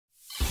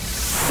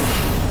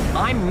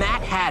I'm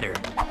Matt Hatter.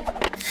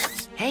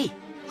 Hey,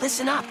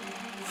 listen up.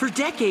 For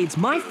decades,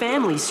 my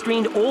family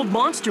screened old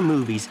monster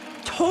movies,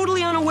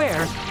 totally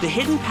unaware the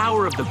hidden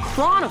power of the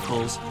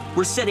Chronicles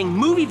were setting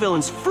movie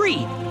villains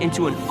free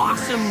into an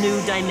awesome new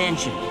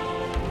dimension.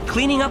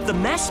 Cleaning up the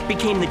mess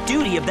became the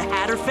duty of the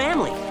Hatter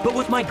family. But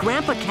with my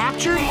grandpa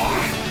captured,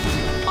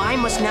 I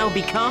must now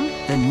become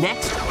the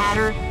next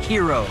Hatter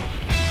hero.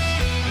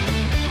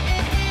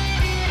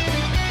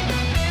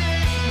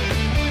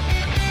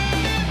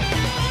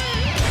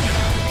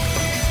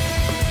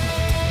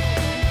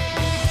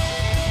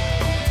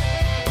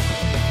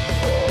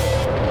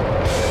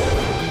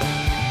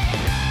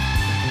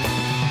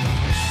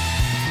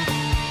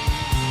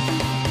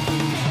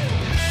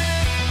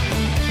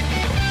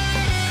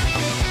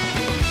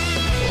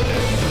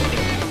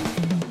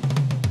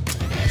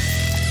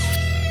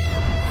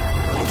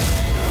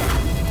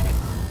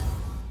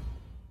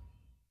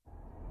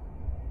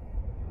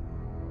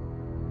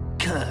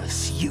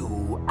 Curse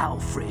you,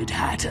 Alfred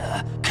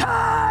Hatter.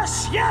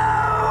 Curse you!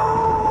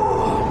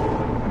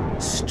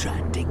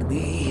 Stranding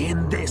me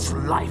in this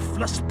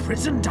lifeless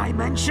prison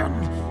dimension.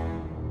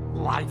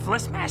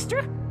 Lifeless,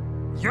 Master?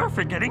 You're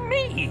forgetting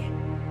me.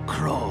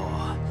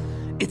 Craw,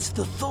 it's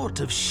the thought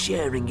of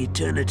sharing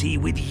eternity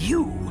with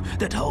you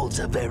that holds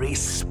a very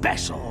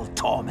special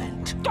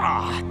torment.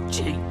 Ah,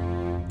 gee,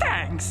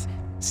 thanks.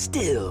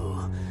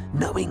 Still,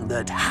 knowing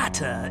that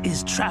Hatter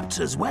is trapped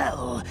as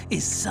well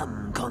is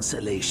some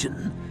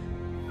consolation.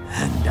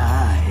 And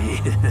I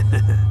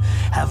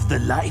have the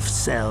life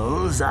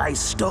cells I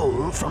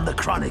stole from the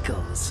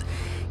Chronicles,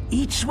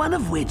 each one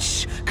of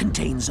which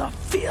contains a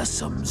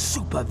fearsome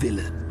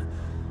supervillain.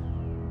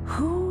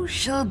 Who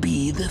shall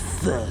be the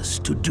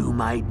first to do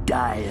my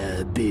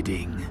dire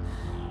bidding?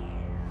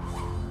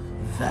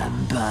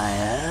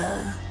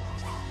 Vampire?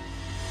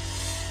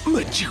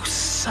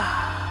 Medusa?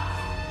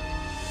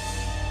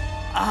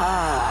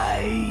 Ah,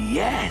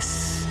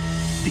 yes,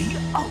 the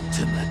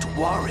ultimate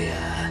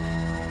warrior.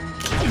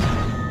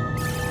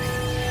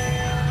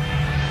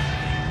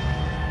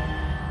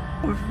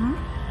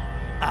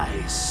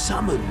 I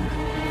summon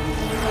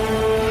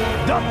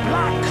the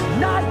Black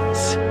Knight!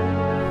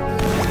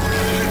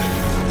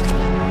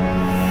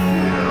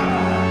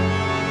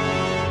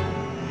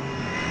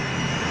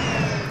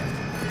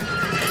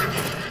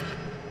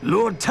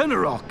 Lord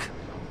Tenoroc,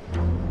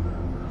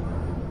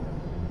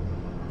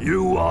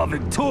 you are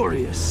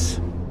victorious.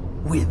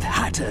 With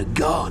Hatter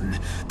gone,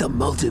 the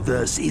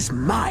multiverse is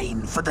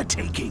mine for the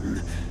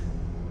taking.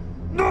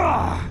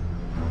 Ah!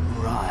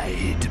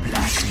 Ride,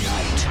 Black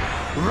Knight,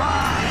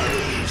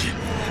 ride!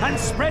 And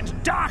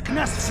spread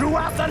darkness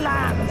throughout the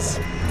lands!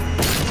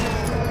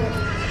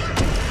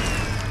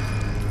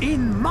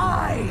 In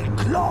my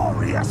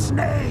glorious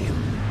name!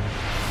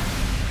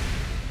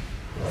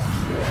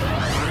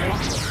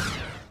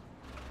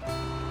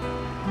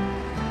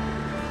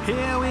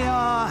 Here we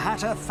are,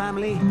 Hatter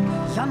family.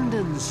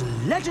 London's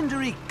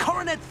legendary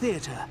Coronet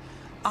Theatre.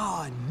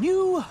 Our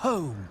new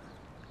home.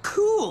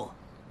 Cool.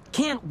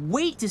 Can't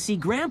wait to see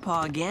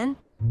Grandpa again.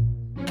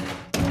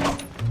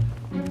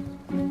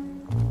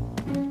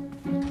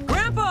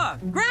 Grandpa!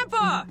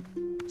 Grandpa!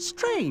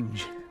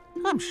 Strange.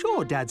 I'm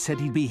sure Dad said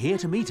he'd be here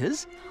to meet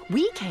us.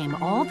 We came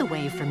all the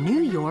way from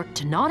New York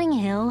to Notting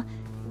Hill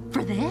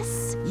for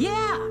this?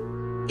 Yeah!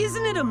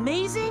 Isn't it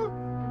amazing?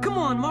 Come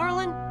on,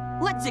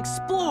 Marlon. Let's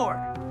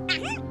explore.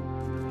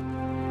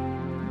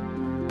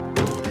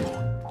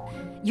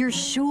 You're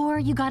sure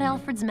you got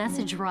Alfred's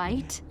message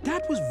right?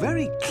 Dad was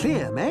very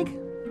clear, Meg.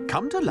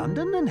 Come to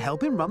London and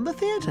help him run the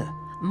theatre.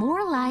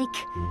 More like,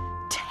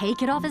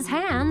 take it off his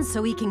hands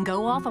so he can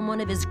go off on one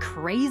of his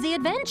crazy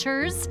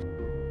adventures.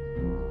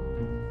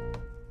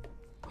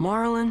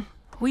 Marlon,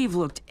 we've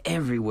looked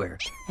everywhere,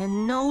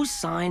 and no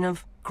sign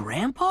of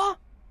Grandpa?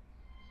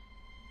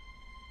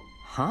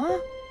 Huh?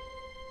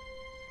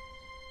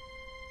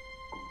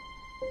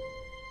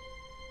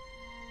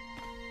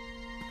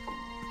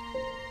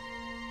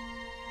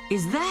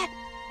 Is that...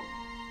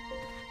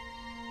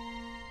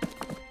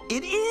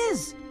 It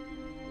is!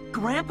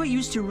 Grandpa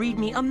used to read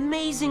me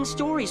amazing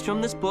stories from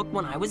this book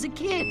when I was a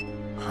kid.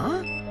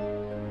 Huh?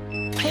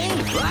 Hey!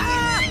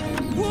 Ah!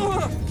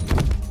 Whoa!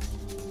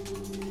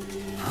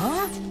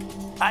 Huh?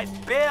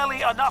 I've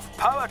barely enough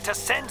power to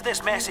send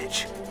this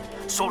message.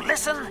 So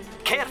listen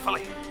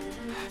carefully.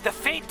 The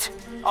fate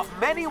of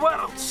many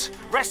worlds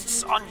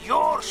rests on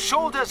your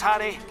shoulders,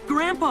 Harry.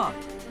 Grandpa,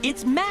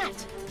 it's Matt.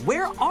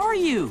 Where are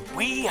you?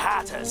 We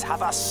Hatters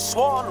have a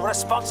sworn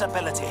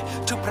responsibility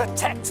to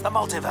protect the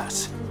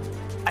multiverse.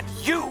 And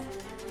you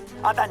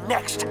are the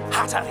next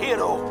Hatter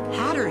hero.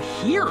 Hatter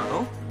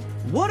hero?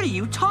 What are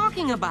you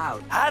talking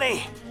about?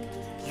 Harry,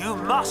 you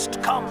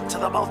must come to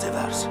the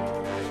multiverse.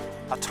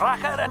 A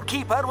tracker and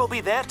keeper will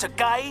be there to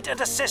guide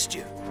and assist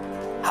you.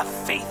 Have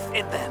faith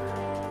in them.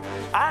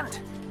 And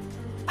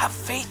have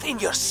faith in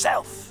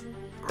yourself.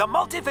 The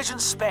multivision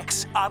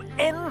specs are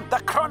in the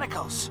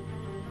Chronicles.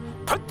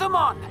 Put them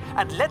on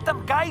and let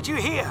them guide you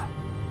here.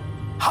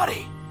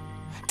 Hurry!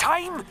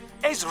 Time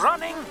is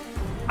running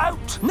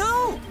out!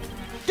 No!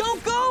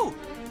 Don't go!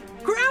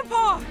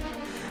 Grandpa!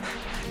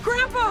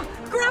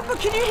 Grandpa! Grandpa,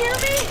 can you hear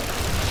me?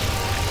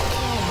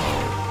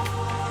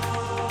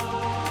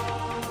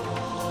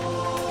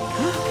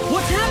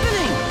 What's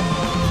happening?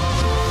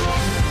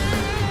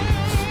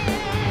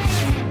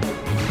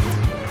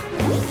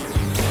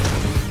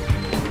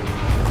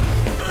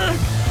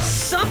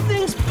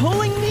 Something's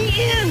pulling me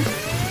in!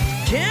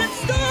 Can't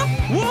stop!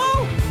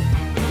 Whoa!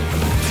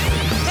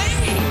 Hey!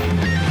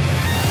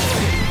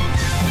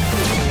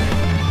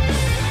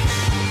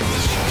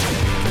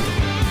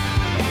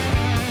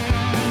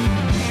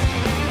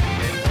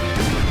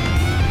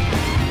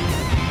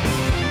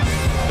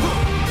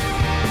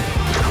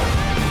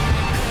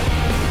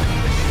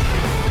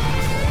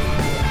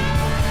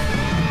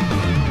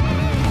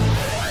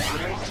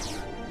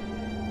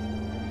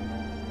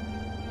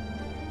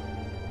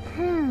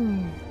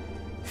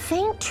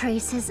 Faint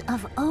traces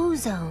of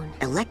ozone.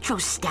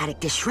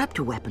 Electrostatic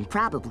disruptor weapon,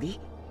 probably.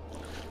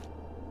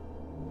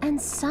 And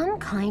some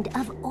kind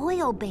of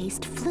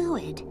oil-based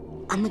fluid.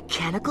 A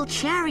mechanical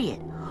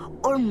chariot.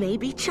 Or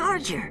maybe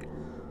charger.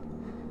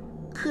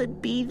 Could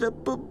be the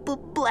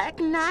Black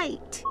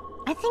Knight.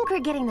 I think we're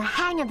getting the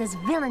hang of this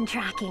villain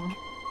tracking.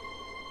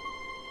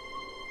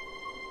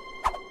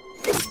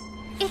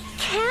 It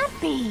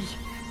can't be!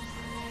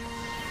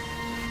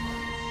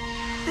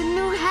 The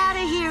new Hatter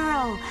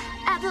hero!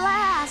 At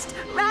last!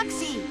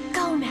 Roxy!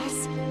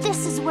 Gomez,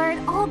 this is where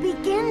it all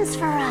begins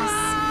for us.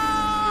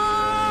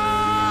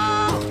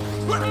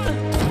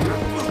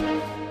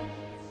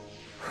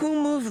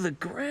 Who moved the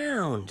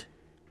ground?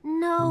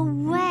 No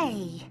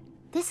way.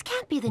 This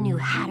can't be the new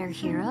Hatter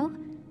hero.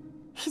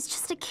 He's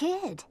just a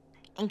kid.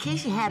 In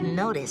case you hadn't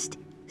noticed,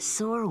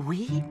 so are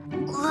we.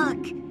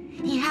 Look!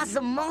 He has the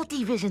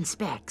multivision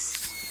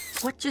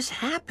specs. What just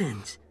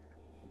happened?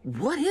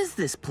 What is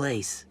this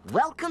place?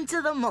 Welcome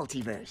to the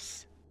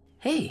multiverse.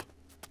 Hey,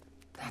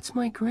 that's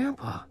my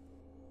grandpa.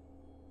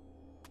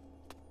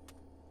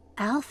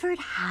 Alfred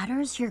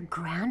Hatter's your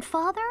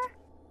grandfather?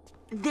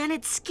 Then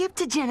it skipped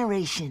a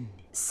generation.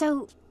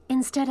 So,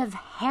 instead of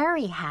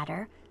Harry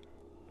Hatter,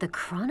 the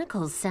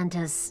Chronicles sent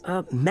us...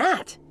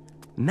 Matt.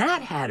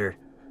 Matt Hatter.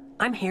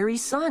 I'm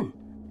Harry's son.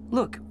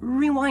 Look,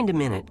 rewind a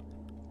minute.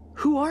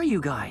 Who are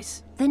you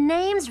guys? The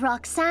name's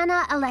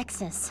Roxana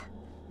Alexis,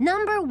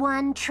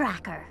 #1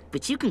 tracker.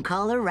 But you can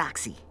call her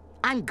Roxy.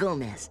 I'm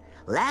Gomez,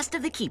 last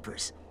of the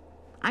Keepers.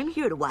 I'm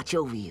here to watch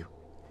over you.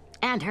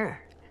 And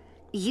her.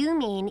 You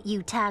mean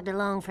you tagged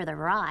along for the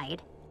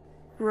ride?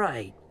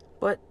 Right,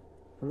 but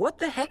what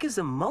the heck is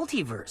a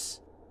multiverse?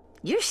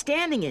 You're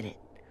standing in it.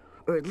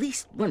 Or at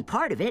least one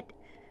part of it.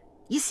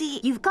 You see...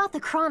 You've got the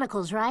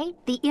Chronicles, right?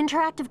 The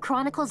interactive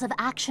chronicles of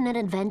action and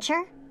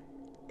adventure?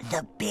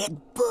 The big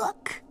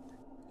book.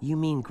 You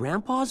mean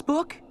Grandpa's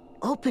book?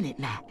 Open it,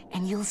 Matt,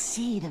 and you'll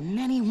see the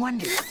many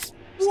wonders.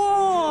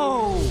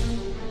 Whoa!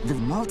 The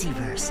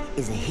multiverse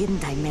is a hidden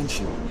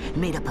dimension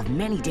made up of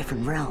many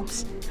different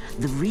realms.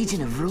 The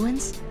region of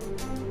ruins,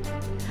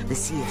 the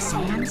Sea of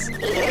Sands,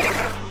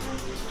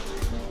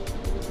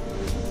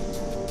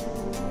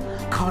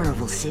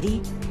 Carnival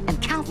City,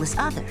 and countless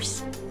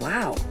others.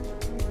 Wow.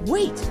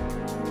 Wait!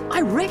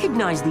 I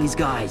recognize these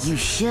guys! You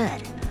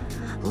should.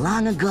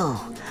 Long ago,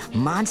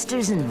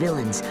 monsters and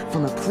villains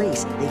from a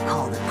place they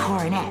call the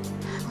Coronet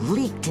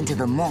leaked into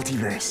the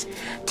multiverse,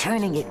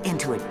 turning it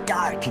into a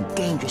dark and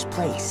dangerous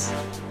place.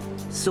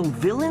 So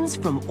villains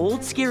from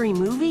old scary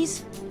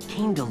movies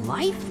came to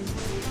life?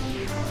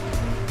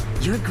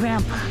 Your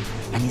grandpa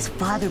and his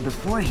father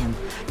before him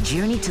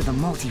journeyed to the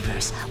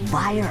multiverse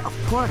via a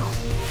portal,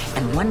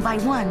 and one by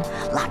one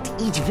locked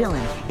each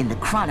villain in the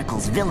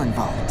Chronicles villain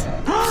vault.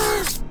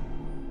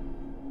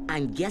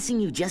 I'm guessing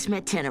you just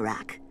met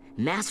Tenoroc,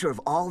 master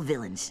of all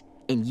villains,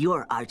 and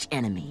your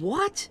arch-enemy.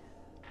 What?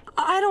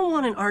 I don't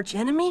want an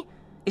arch-enemy,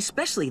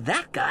 especially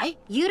that guy.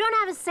 You don't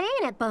have a say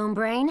in it, Bone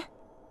Brain.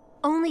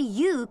 Only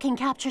you can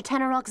capture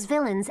Tenoroc's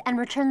villains and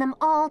return them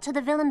all to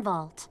the villain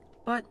vault.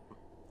 But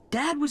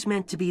Dad was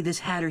meant to be this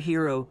Hatter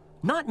hero,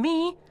 not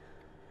me.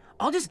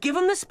 I'll just give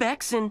him the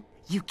specs and...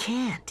 You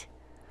can't.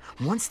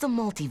 Once the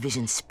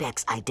multivision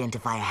specs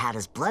identify a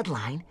Hatter's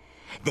bloodline,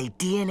 they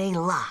DNA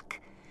lock.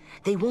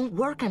 They won't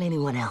work on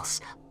anyone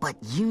else, but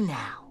you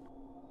now.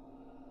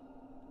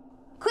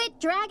 Quit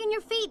dragging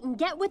your feet and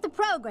get with the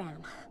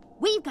program.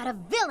 We've got a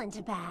villain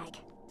to bag.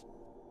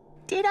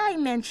 Did I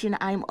mention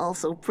I'm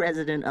also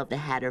president of the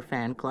Hatter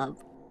fan club?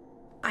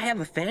 I have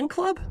a fan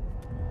club?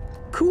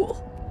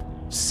 Cool.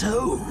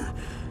 So,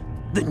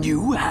 the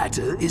new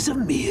Hatter is a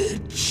mere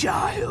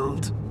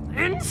child.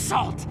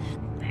 Insult!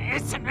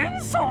 It's an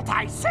insult,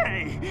 I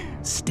say!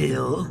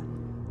 Still,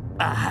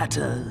 a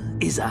Hatter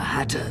is a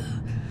Hatter.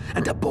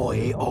 And a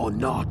boy or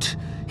not,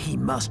 he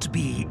must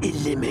be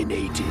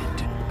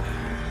eliminated.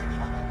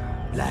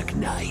 Black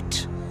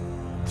Knight,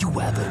 you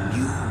have a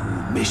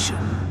new mission.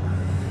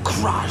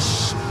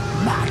 Crush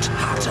Mad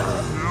Hatter.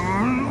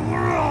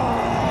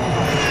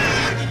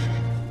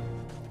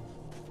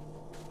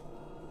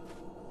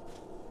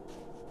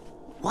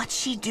 What's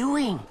she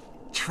doing?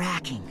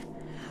 Tracking.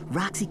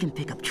 Roxy can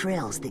pick up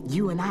trails that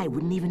you and I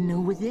wouldn't even know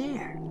were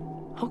there.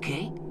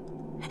 Okay.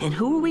 And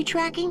who are we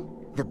tracking?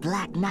 The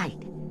Black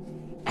Knight.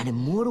 an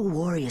immortal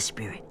warrior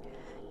spirit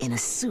in a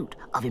suit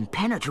of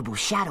impenetrable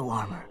shadow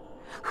armor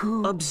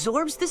who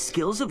absorbs the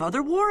skills of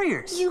other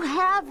warriors. You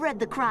have read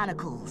the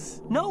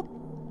Chronicles. Nope.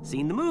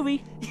 Seen the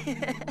movie.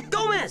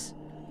 Gomez!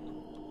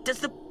 Does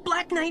the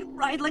Black Knight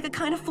ride like a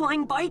kind of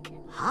flying bike?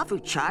 Hover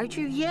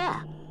Charger,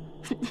 yeah.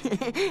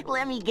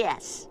 Let me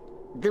guess.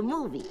 The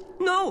movie.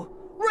 No!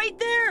 Right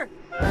there!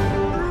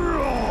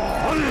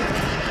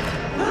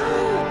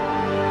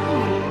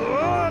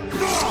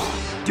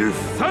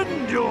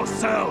 Defend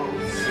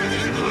yourselves!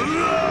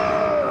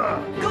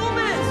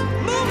 Gomez!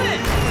 Move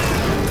it!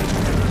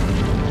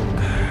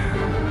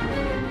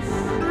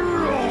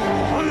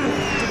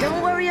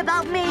 Don't worry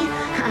about me.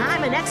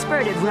 I'm an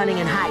expert at running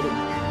and hiding.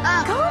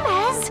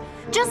 Gomez!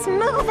 Just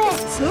move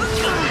it!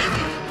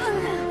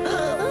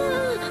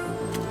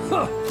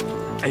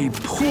 A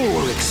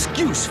poor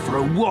excuse for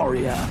a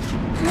warrior.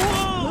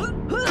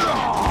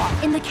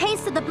 In the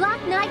case of the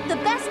Black Knight, the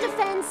best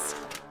defense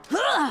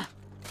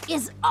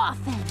is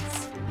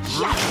offense.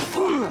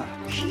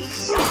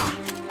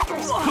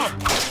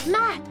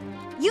 Matt,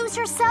 use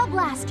your cell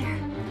blaster.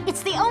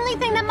 It's the only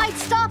thing that might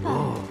stop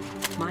him.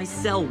 My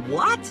cell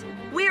what?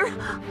 We're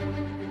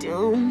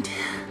Doomed.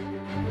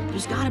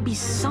 There's gotta be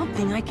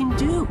something I can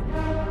do.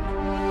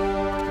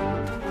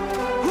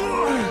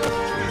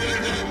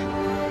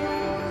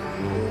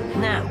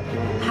 Now,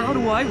 how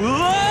do I...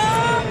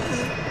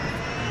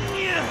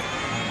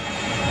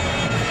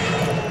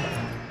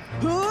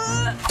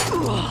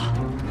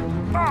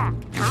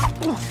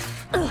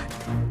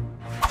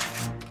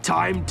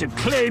 Time to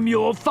claim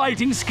your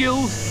fighting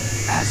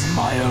skills as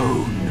my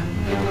own.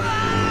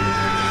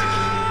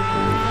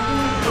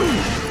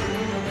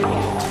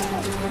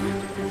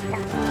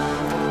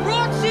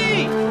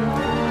 Roxy!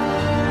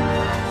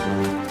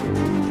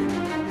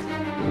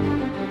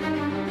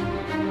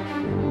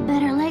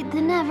 Better late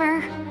than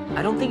never.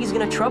 I don't think he's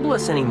gonna trouble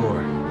us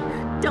anymore.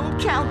 Don't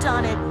count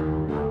on it.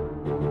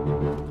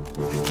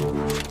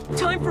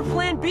 Time for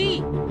Plan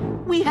B!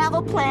 We have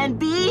a plan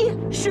B?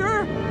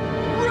 Sure!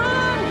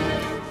 Run!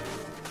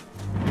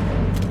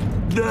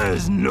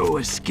 There's no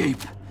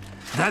escape.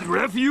 That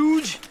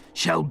refuge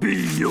shall be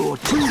your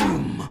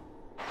tomb.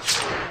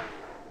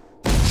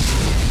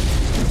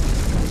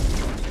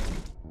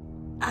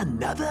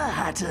 Another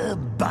Hatter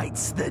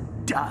bites the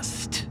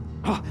dust.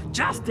 Oh,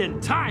 just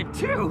in time,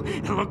 too.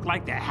 It looked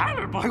like the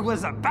Hatter boy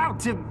was about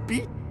to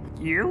beat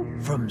you.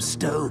 From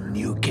stone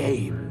you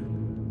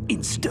came.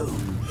 In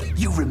stone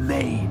you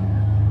remain.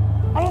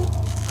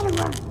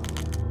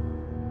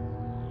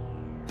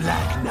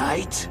 Black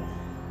Knight,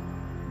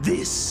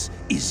 this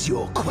is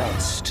your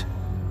quest.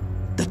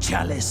 The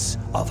Chalice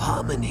of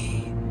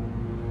Harmony.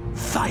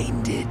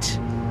 Find it.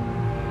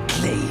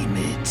 Claim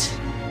it.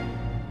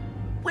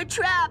 We're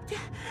trapped!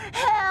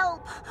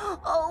 Help!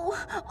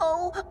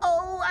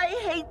 Oh, I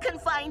hate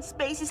confined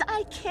spaces.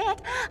 I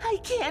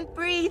can't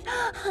breathe.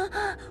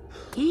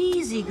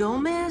 Easy,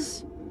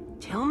 Gomez.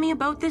 Tell me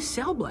about this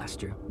cell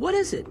blaster. What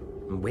is it?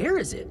 Where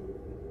is it?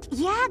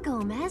 Yeah,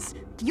 Gomez.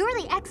 You're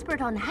the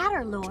expert on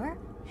Hatter lore.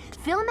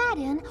 Fill Matt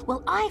in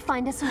while I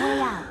find us a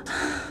way out.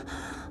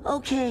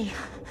 Okay.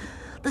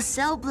 The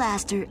Cell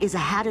Blaster is a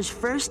Hatter's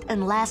first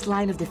and last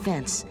line of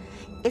defense.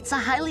 It's a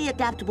highly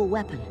adaptable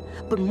weapon,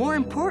 but more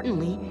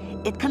importantly,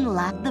 it can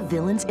lock the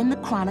villains in the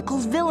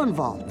Chronicles Villain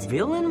Vault.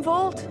 Villain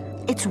Vault?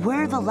 It's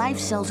where the life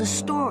cells are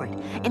stored,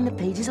 in the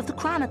pages of the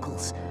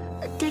Chronicles.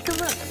 Take a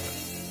look.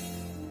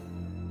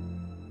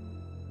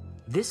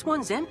 This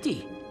one's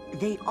empty.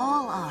 They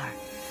all are.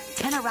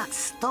 Tenoroc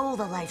stole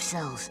the life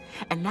cells,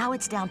 and now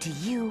it's down to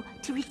you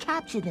to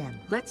recapture them.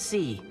 Let's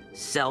see.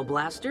 Cell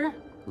blaster,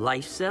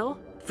 life cell,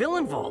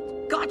 villain vault.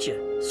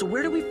 Gotcha. So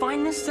where do we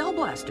find this cell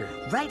blaster?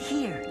 Right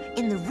here,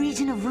 in the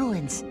region of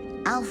ruins.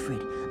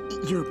 Alfred,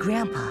 your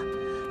grandpa,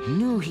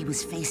 knew he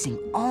was facing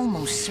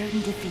almost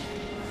certain defeat.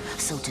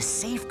 So to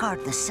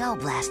safeguard the cell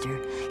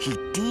blaster, he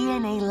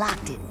DNA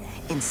locked it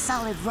in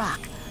solid rock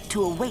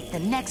to await the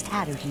next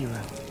Hatter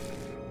hero.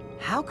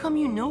 How come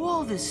you know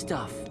all this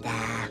stuff?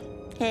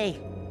 Hey,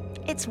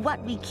 it's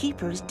what we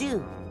keepers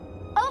do.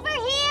 Over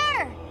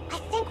here! I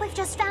think we've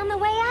just found the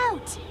way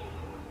out.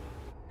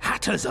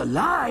 Hatter's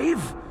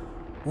alive?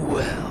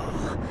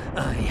 Well,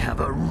 I have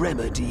a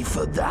remedy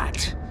for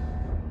that.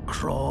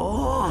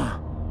 Craw,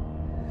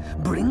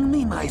 bring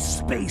me my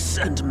space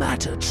and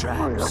matter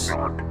traps.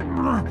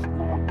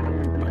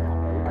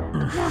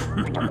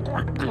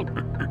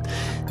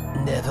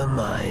 Never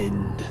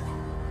mind.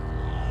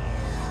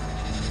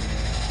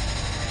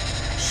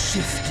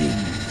 Shifting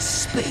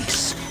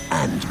space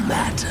and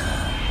matter.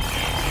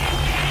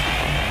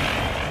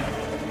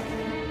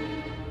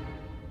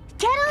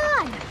 Get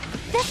on!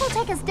 This will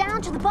take us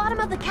down to the bottom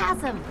of the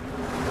chasm.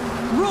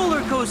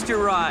 Roller coaster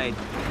ride.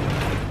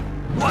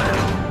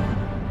 Wow.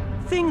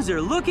 Things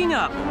are looking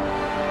up.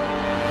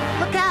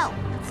 Look out!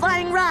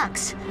 Flying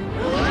rocks!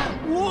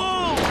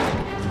 Whoa!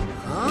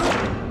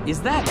 Huh?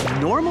 Is that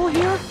normal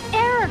here?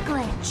 Error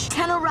glitch.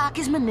 Tenoroc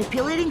is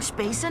manipulating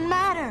space and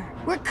matter.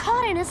 We're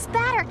caught in a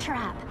spatter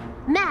trap.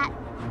 Matt,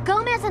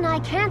 Gomez and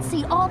I can't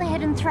see all the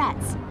hidden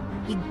threats.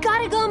 You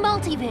gotta go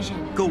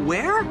multivision. Go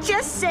where?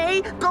 Just say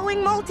going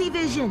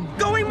multivision.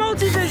 Going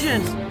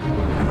multivision!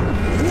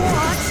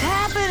 What's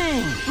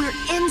happening? We're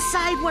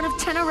inside one of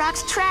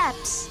Tenoroc's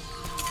traps.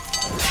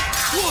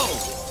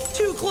 Whoa!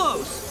 Too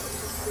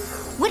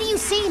close! What do you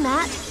see,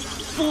 Matt?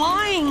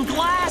 Flying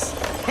glass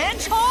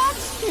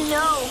hedgehogs?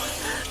 No,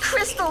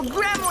 crystal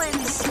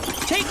gremlins.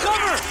 Take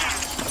cover!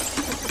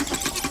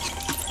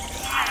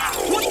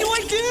 What do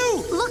I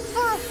do? Look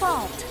for a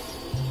fault.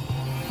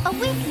 A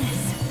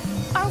weakness.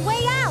 Our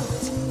way out.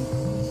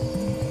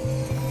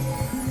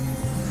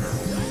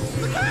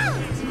 Look out!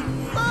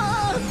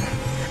 Oh,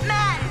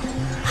 Matt,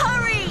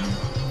 hurry!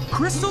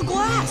 Crystal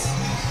glass!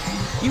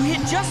 You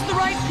hit just the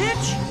right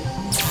pitch?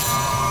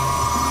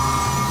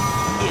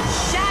 It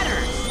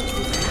shatters!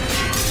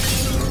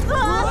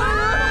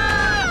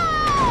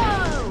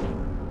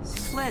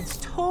 Sled's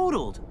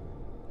totaled.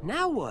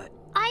 Now what?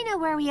 I know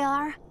where we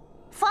are.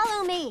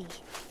 Follow me.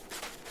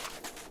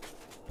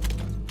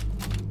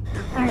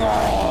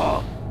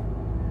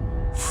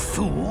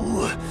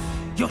 Fool!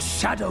 Your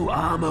shadow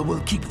armor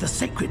will keep the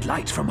sacred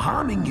light from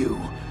harming you.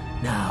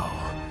 Now,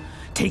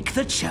 take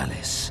the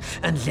chalice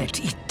and let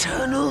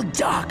eternal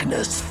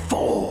darkness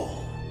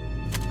fall.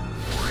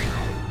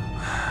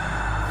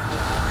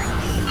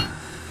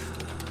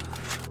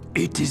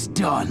 It is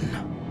done.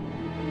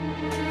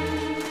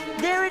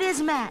 There it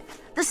is, Matt.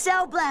 The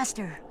Cell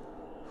Blaster.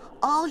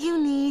 All you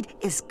need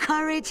is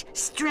courage,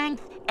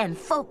 strength, and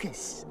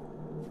focus.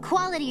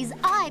 Qualities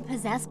I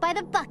possess by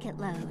the bucket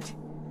load.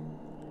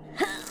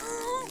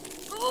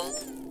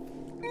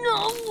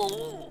 No!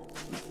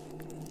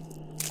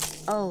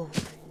 Oh,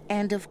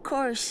 and of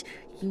course,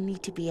 you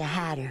need to be a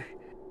Hatter.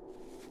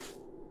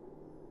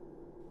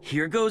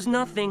 Here goes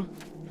nothing.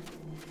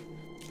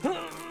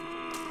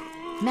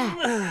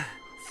 Matt,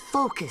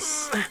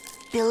 focus.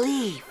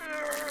 Believe.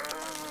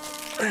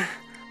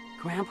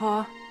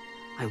 Grandpa,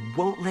 I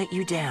won't let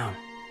you down.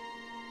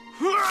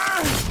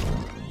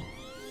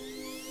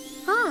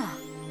 Ah,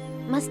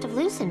 must have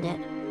loosened it.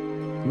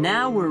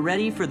 Now we're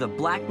ready for the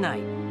Black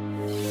Knight.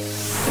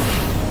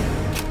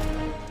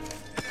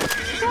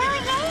 There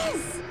it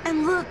is!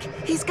 And look,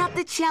 he's got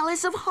the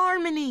Chalice of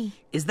Harmony.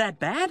 Is that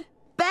bad?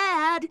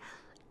 Bad?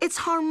 It's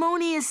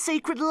harmonious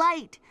sacred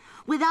light.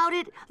 Without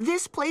it,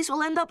 this place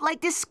will end up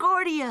like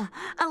Discordia,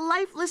 a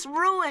lifeless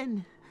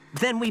ruin.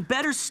 Then we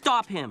better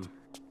stop him.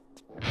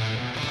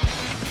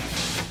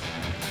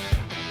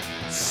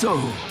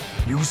 So,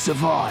 you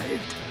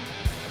survived.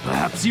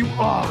 Perhaps you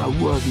are a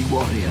worthy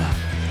warrior.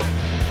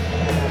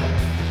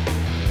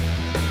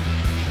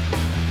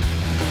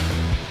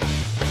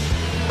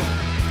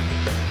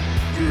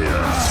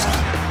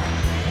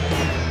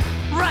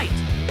 Right!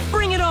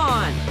 Bring it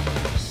on!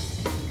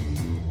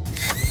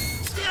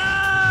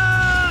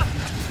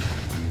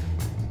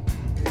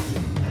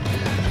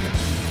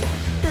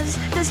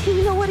 Does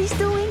he know what he's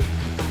doing?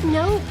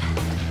 Nope.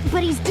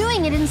 But he's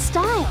doing it in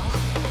style.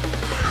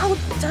 How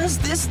does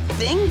this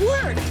thing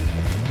work?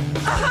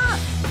 Aha!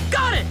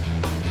 Got it!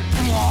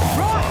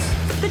 Rocks!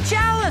 The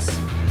chalice!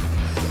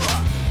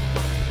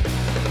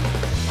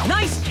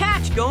 Nice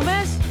catch,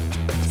 Gomez!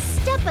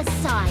 Step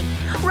aside.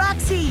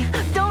 Roxy,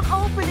 don't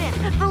open it.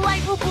 The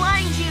light will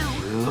blind you.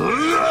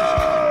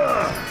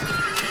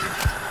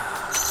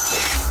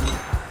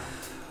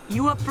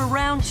 You up for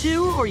round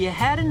 2, or you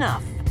had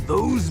enough?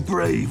 Those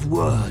brave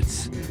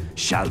words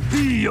shall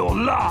be your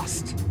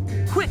last.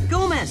 Quick,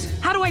 Gomez!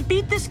 How do I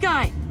beat this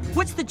guy?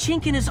 What's the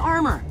chink in his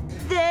armor?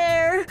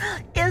 There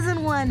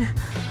isn't one.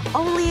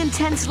 Only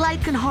intense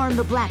light can harm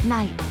the Black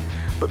Knight.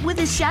 But with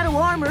his shadow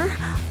armor,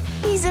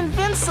 he's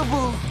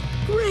invincible.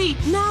 Great,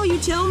 now you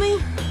tell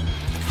me?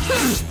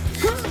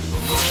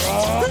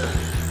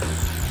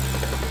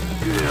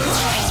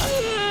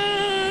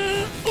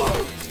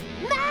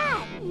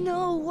 Matt!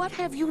 No, what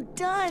have you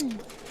done?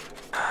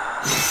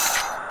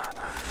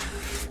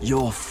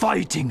 Your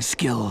fighting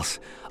skills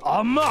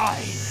are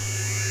mine.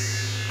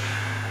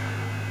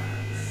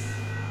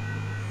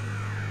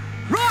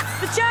 Rock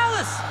the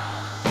chalice!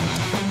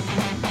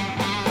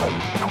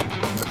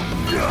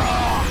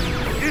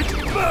 It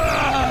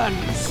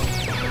burns!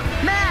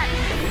 Matt,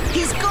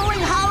 he's going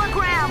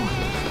hologram.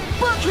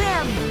 Book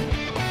him.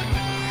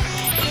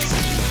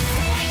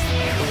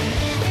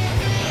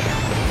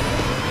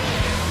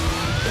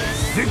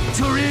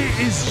 Victory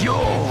is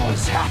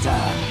yours,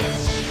 Hatter.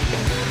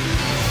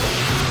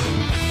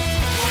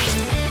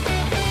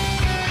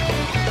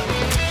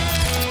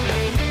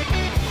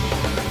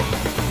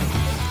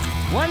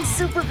 One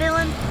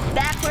supervillain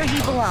back where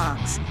he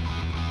belongs.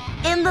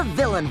 In the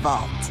villain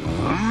vault.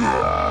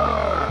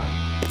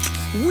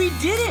 We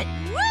did it!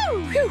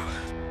 Woo! Whew.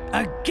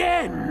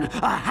 Again,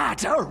 a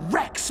Hatter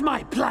wrecks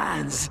my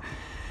plans.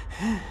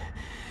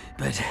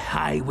 But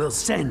I will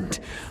send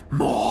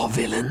more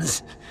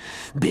villains.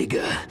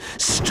 Bigger,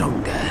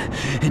 stronger,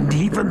 and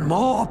even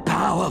more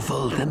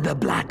powerful than the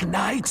Black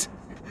Knight.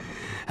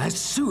 As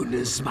soon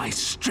as my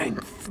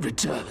strength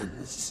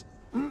returns.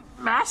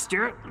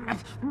 Master,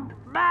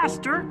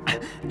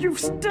 you've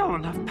still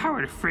enough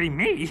power to free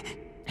me,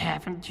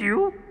 haven't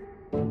you?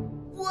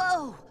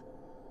 Whoa!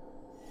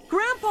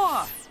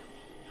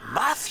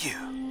 Matthew,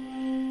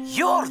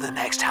 you're the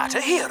next Hatter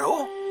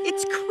hero.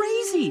 It's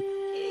crazy.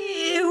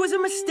 It was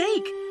a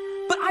mistake.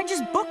 But I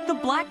just booked the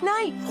Black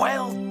Knight.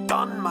 Well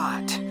done,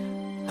 Matt.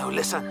 Now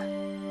listen,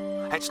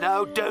 it's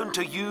now down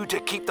to you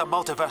to keep the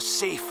multiverse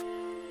safe.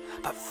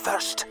 But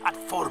first and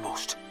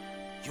foremost,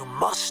 you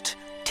must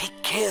take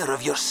care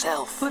of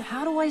yourself. But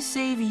how do I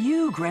save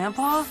you,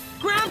 Grandpa?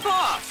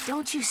 Grandpa!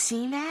 Don't you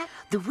see, Matt?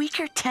 The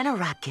weaker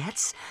Tenoroc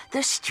gets,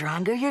 the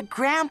stronger your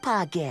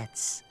grandpa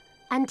gets.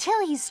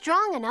 Until he's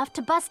strong enough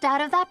to bust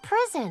out of that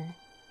prison.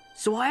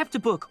 So I have to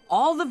book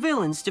all the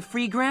villains to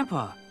free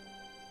Grandpa.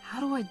 How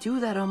do I do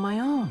that on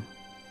my own?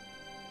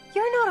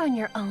 You're not on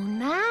your own,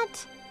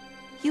 Matt.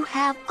 You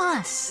have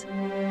us.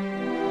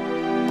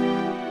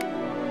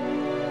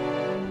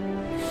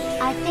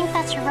 I think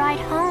that's your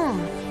ride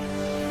home.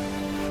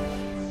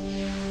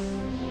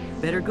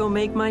 Better go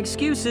make my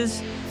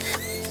excuses.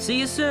 See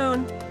you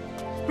soon.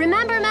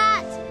 Remember,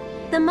 Matt,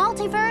 the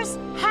multiverse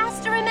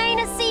has to remain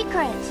a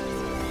secret.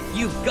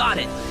 You've got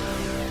it.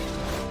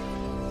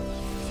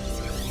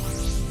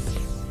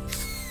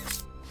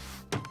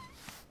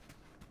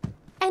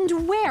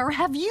 And where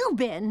have you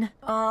been?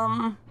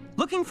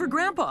 Looking for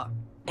Grandpa.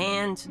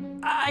 And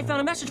I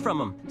found a message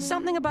from him.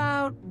 Something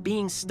about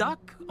being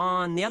stuck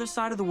on the other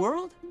side of the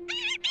world.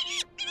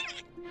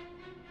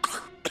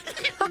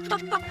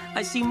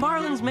 I see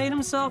Marlon's made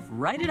himself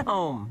right at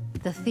home.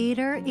 The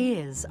theater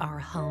is our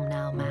home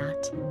now,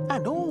 Matt.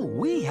 And all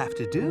we have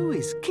to do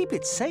is keep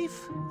it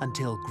safe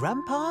until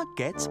Grandpa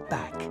gets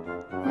back.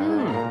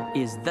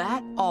 Is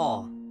that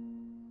all?